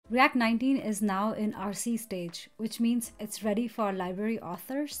React 19 is now in RC stage, which means it's ready for library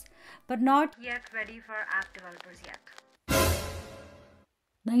authors, but not yet ready for app developers yet.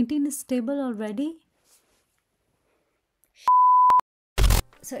 19 is stable already?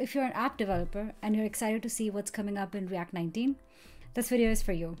 So if you're an app developer and you're excited to see what's coming up in React 19, this video is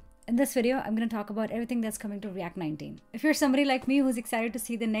for you. In this video, I'm going to talk about everything that's coming to React 19. If you're somebody like me who's excited to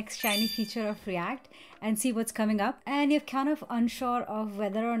see the next shiny feature of React and see what's coming up, and you're kind of unsure of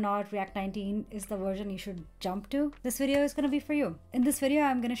whether or not React 19 is the version you should jump to, this video is going to be for you. In this video,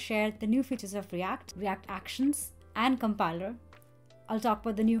 I'm going to share the new features of React, React Actions, and Compiler. I'll talk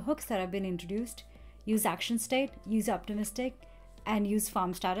about the new hooks that have been introduced, use action state, use optimistic, and use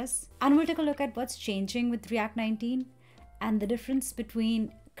form status. And we'll take a look at what's changing with React 19 and the difference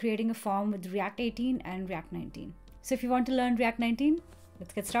between creating a form with React 18 and React 19. So if you want to learn React 19,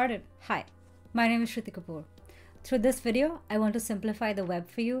 let's get started. Hi, my name is Shruti Kapoor. Through this video, I want to simplify the web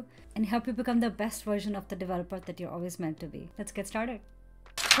for you and help you become the best version of the developer that you're always meant to be. Let's get started.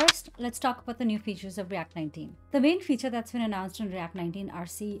 First, let's talk about the new features of React 19. The main feature that's been announced in React 19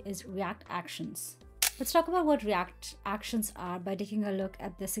 RC is React Actions. Let's talk about what React Actions are by taking a look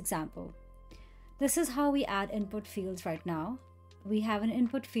at this example. This is how we add input fields right now. We have an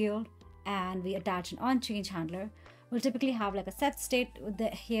input field and we attach an onChange handler. We'll typically have like a set state with the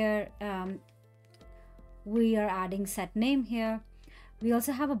here. We are adding set name here. We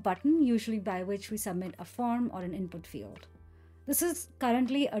also have a button, usually by which we submit a form or an input field. This is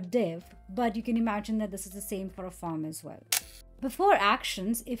currently a div, but you can imagine that this is the same for a form as well. Before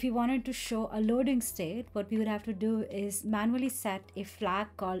actions, if we wanted to show a loading state, what we would have to do is manually set a flag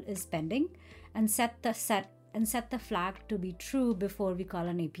called is pending and set the flag to be true before we call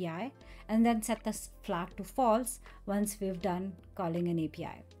an API, and then set the flag to false once we've done calling an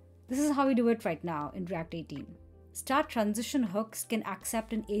API. This is how we do it right now in React 18. Start transition hooks can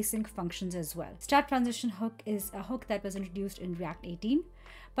accept an async functions as well. Start transition hook is a hook that was introduced in React 18,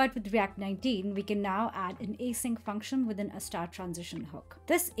 but with React 19, we can now add an async function within a start transition hook.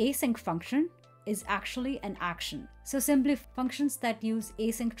 This async function is actually an action. So simply functions that use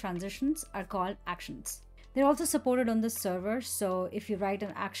async transitions are called actions. They're also supported on the server, so if you write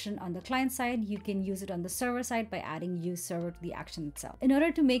an action on the client side, you can use it on the server side by adding use server to the action itself. In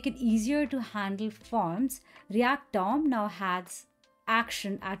order to make it easier to handle forms, React DOM now has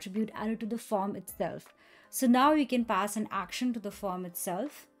action attribute added to the form itself. So now you can pass an action to the form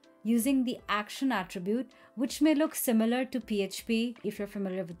itself using the action attribute, which may look similar to PHP if you're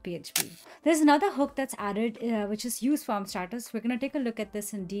familiar with PHP. There's another hook that's added, which is use form status. We're going to take a look at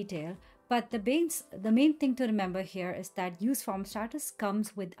this in detail. But the main thing to remember here is that use form status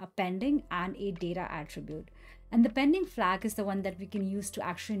comes with a pending and a data attribute. And the pending flag is the one that we can use to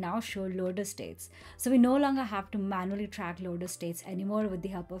actually now show loader states. So we no longer have to manually track loader states anymore with the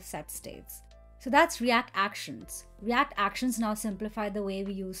help of set states. So that's React Actions. React Actions now simplify the way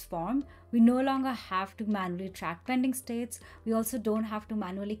we use form. We no longer have to manually track pending states. We also don't have to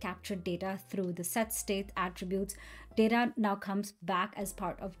manually capture data through the set state attributes. Data now comes back as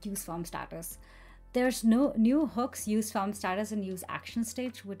part of use form status. There's no new hooks. Use form status and use action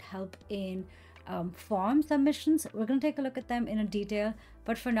state would help in form submissions. We're going to take a look at them in a detail.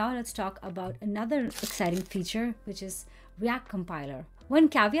 But for now, let's talk about another exciting feature, which is React Compiler. One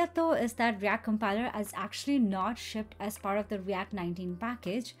caveat though is that React Compiler is actually not shipped as part of the React 19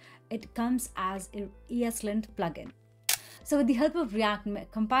 package. It comes as an ESLint plugin. So with the help of React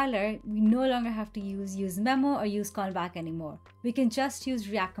Compiler, we no longer have to use memo or use callback anymore. We can just use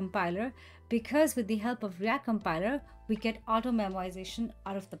React Compiler because with the help of React Compiler, we get auto memoization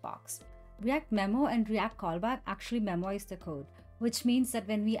out of the box. React Memo and React Callback actually memoize the code, which means that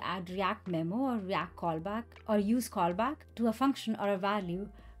when we add React Memo or React Callback or use callback to a function or a value,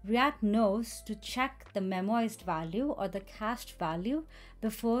 React knows to check the memoized value or the cached value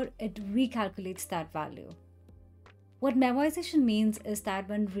before it recalculates that value. What memoization means is that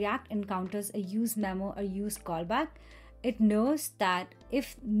when React encounters a use memo or use callback, it knows that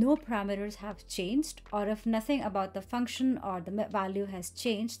if no parameters have changed or if nothing about the function or the value has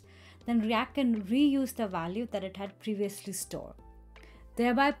changed, then React can reuse the value that it had previously stored,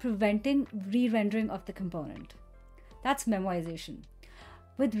 thereby preventing re-rendering of the component. That's memoization.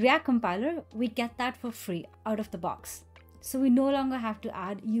 With React Compiler, we get that for free out of the box. So we no longer have to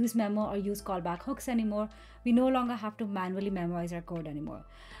add use memo or use callback hooks anymore. We no longer have to manually memorize our code anymore,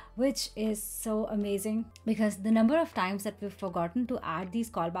 which is so amazing because the number of times that we've forgotten to add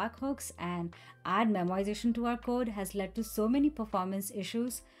these callback hooks and add memoization to our code has led to so many performance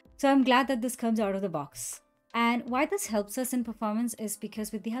issues. So I'm glad that this comes out of the box. And why this helps us in performance is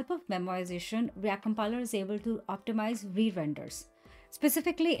because with the help of memoization, React Compiler is able to optimize re-renders.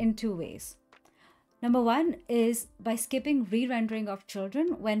 specifically in two ways. Number one is by skipping re-rendering of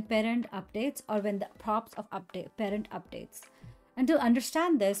children when parent updates or when the props of parent updates. And to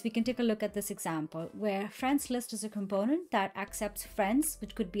understand this, we can take a look at this example where friends list is a component that accepts friends,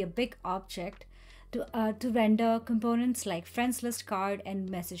 which could be a big object, to render components like friends list card and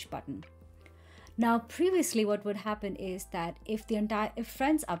message button. Now, previously, what would happen is that if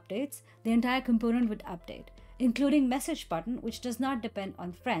friends updates, the entire component would update, including message button, which does not depend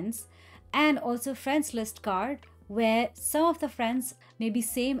on friends, and also friends list card, where some of the friends may be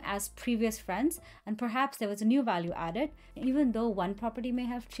same as previous friends, and perhaps there was a new value added. Even though one property may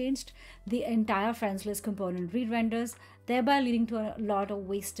have changed, the entire friends list component re-renders, thereby leading to a lot of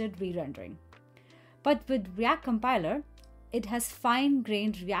wasted re-rendering. But with React compiler, it has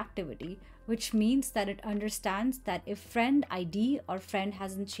fine-grained reactivity, which means that it understands that if friend ID or friend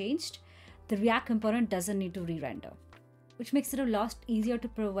hasn't changed, the React component doesn't need to re-render, which makes it a lot easier to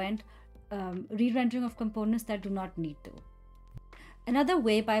prevent re-rendering of components that do not need to. Another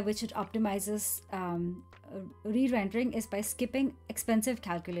way by which it optimizes re-rendering is by skipping expensive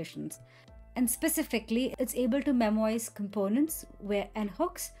calculations. And specifically, it's able to memorize components and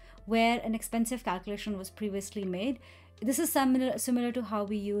hooks where an expensive calculation was previously made. This is similar to how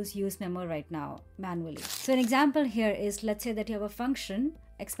we use memo right now manually. So an example here is, let's say that you have a function,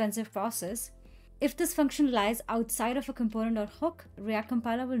 expensive process. If this function lies outside of a component or hook, React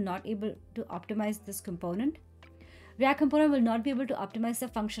compiler will not be able to optimize this component. React component will not be able to optimize the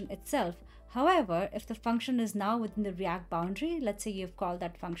function itself. However, if the function is now within the React boundary, let's say you've called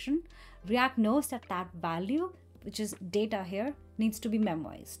that function, React knows that that value, which is data here, needs to be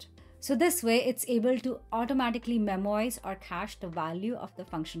memoized. So this way, it's able to automatically memorize or cache the value of the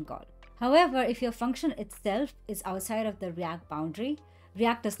function call. However, if your function itself is outside of the React boundary,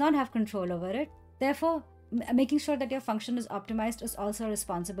 React does not have control over it. Therefore, making sure that your function is optimized is also a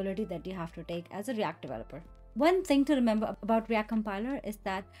responsibility that you have to take as a React developer. One thing to remember about React compiler is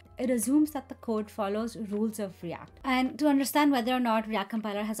that it assumes that the code follows rules of React. And to understand whether or not React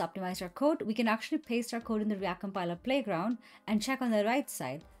compiler has optimized our code, we can actually paste our code in the React compiler playground and check on the right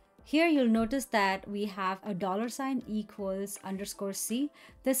side. Here you'll notice that we have a $sign equals _C.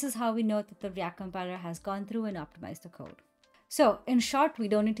 This is how we know that the React compiler has gone through and optimized the code. So in short, we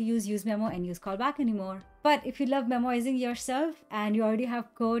don't need to use memo and use callback anymore. But if you love memoizing yourself and you already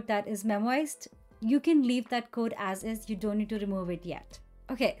have code that is memoized, you can leave that code as is. You don't need to remove it yet.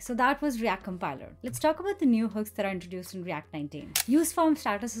 Okay, so that was React compiler. Let's talk about the new hooks that are introduced in React 19. Use form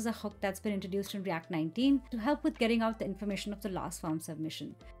status is a hook that's been introduced in React 19 to help with getting out the information of the last form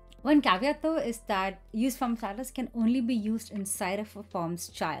submission. One caveat though is that use form status can only be used inside of a form's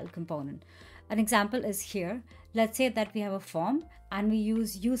child component. An example is here. Let's say that we have a form and we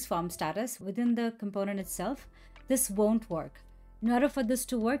use form status within the component itself. This won't work. In order for this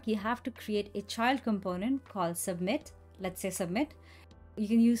to work, you have to create a child component called submit. Let's say submit. You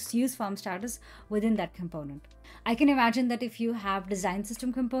can use form status within that component. I can imagine that if you have design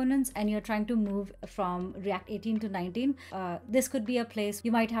system components and you're trying to move from React 18 to 19, this could be a place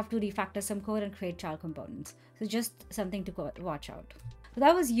you might have to refactor some code and create child components. So just something to watch out. So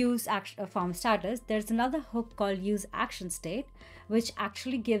that was use form status. There's another hook called use action state, which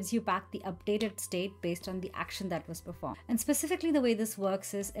actually gives you back the updated state based on the action that was performed. And specifically the way this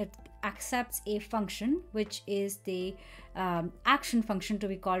works is it accepts a function, which is the action function to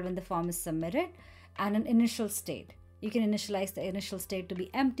be called when the form is submitted, and an initial state. You can initialize the initial state to be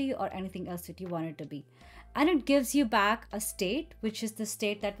empty or anything else that you want it to be. And it gives you back a state, which is the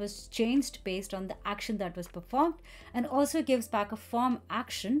state that was changed based on the action that was performed, and also gives back a form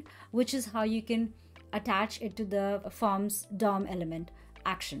action, which is how you can attach it to the form's DOM element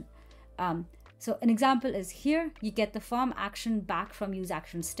action. So an example is here. You get the form action back from use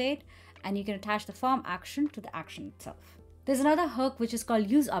action state, and you can attach the form action to the action itself. There's another hook which is called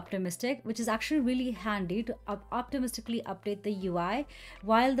use optimistic, which is actually really handy to optimistically update the UI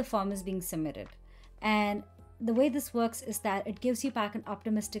while the form is being submitted. And the way this works is that it gives you back an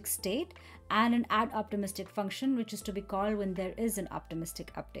optimistic state and an add optimistic function, which is to be called when there is an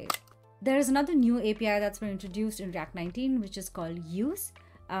optimistic update. There is another new API that's been introduced in React 19, which is called use.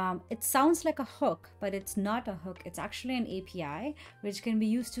 It sounds like a hook, but it's not a hook. It's actually an API which can be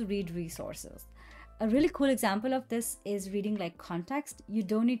used to read resources. A really cool example of this is reading like context. You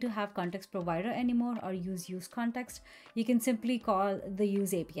don't need to have context provider anymore or use context. You can simply call the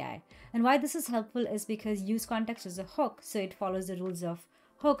use API. And why this is helpful is because use context is a hook, so it follows the rules of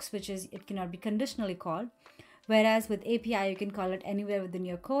hooks, which is it cannot be conditionally called. Whereas with API, you can call it anywhere within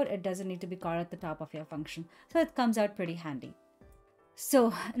your code. It doesn't need to be called at the top of your function. So it comes out pretty handy.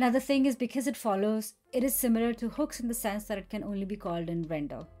 So another thing is because it is similar to hooks in the sense that it can only be called in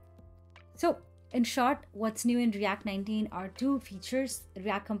render. So in short, what's new in React 19 are two features: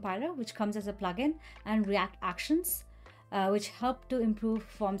 React Compiler, which comes as a plugin, and React Actions, which help to improve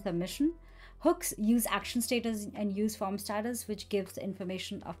form submission. Hooks use action status and use form status, which gives the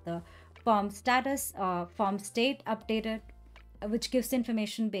information of the form status, form state updated, which gives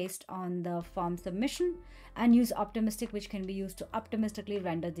information based on the form submission, and use optimistic, which can be used to optimistically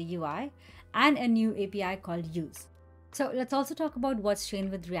render the UI, and a new API called use. So let's also talk about what's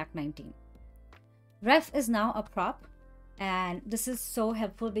changed with React 19. Ref is now a prop, and this is so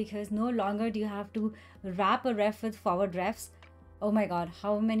helpful because no longer do you have to wrap a ref with forward refs. Oh my god,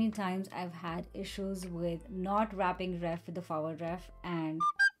 how many times I've had issues with not wrapping ref with the forward ref and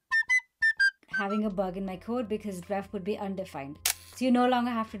having a bug in my code because ref would be undefined. So you no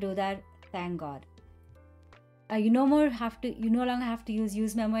longer have to do that, thank god. You no longer have to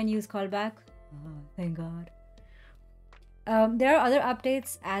use memo and use callback. Oh, thank god. There are other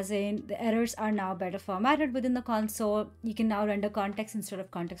updates, as in the errors are now better formatted within the console. You can now render context instead of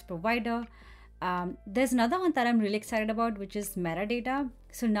context provider. There's another one that I'm really excited about, which is metadata.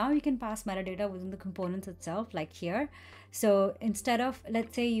 So now you can pass metadata within the components itself, like here. So instead of,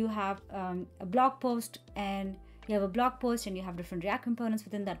 let's say you have a blog post and you have different React components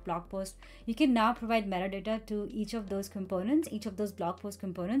within that blog post, you can now provide metadata to each of those components, each of those blog post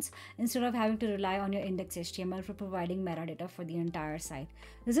components, instead of having to rely on your index HTML for providing metadata for the entire site.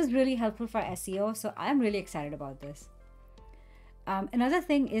 This is really helpful for SEO, so I'm really excited about this. Another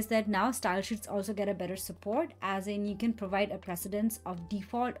thing is that now style sheets also get a better support, as in you can provide a precedence of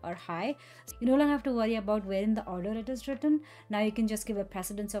default or high. So you no longer have to worry about where in the order it is written. Now you can just give a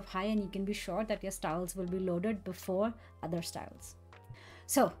precedence of high, and you can be sure that your styles will be loaded before other styles.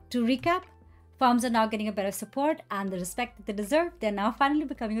 So to recap, forms are now getting a better support and the respect that they deserve. They're now finally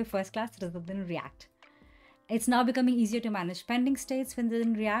becoming a first-class citizen in React. It's now becoming easier to manage pending states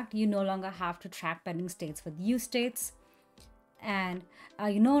within React. You no longer have to track pending states with use states. And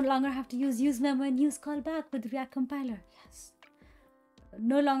you no longer have to use memo and use callback with React Compiler. Yes.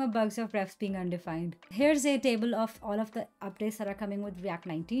 No longer bugs of refs being undefined. Here's a table of all of the updates that are coming with React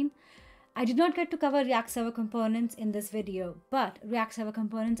 19. I did not get to cover React Server Components in this video, but React Server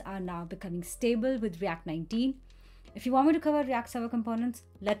Components are now becoming stable with React 19. If you want me to cover React Server Components,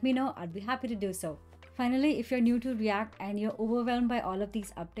 let me know. I'd be happy to do so. Finally, if you're new to React and you're overwhelmed by all of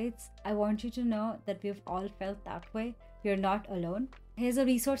these updates, I want you to know that we've all felt that way. You're not alone. Here's a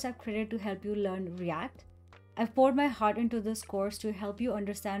resource I've created to help you learn React. I've poured my heart into this course to help you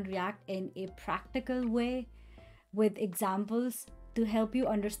understand React in a practical way with examples to help you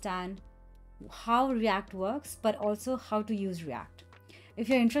understand how React works, but also how to use React. If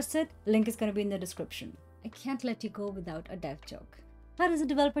you're interested, link is going to be in the description. I can't let you go without a dev joke. How does a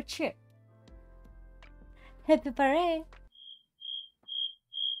developer cheer? Hip hip hooray!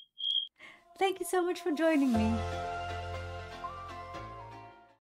 Thank you so much for joining me.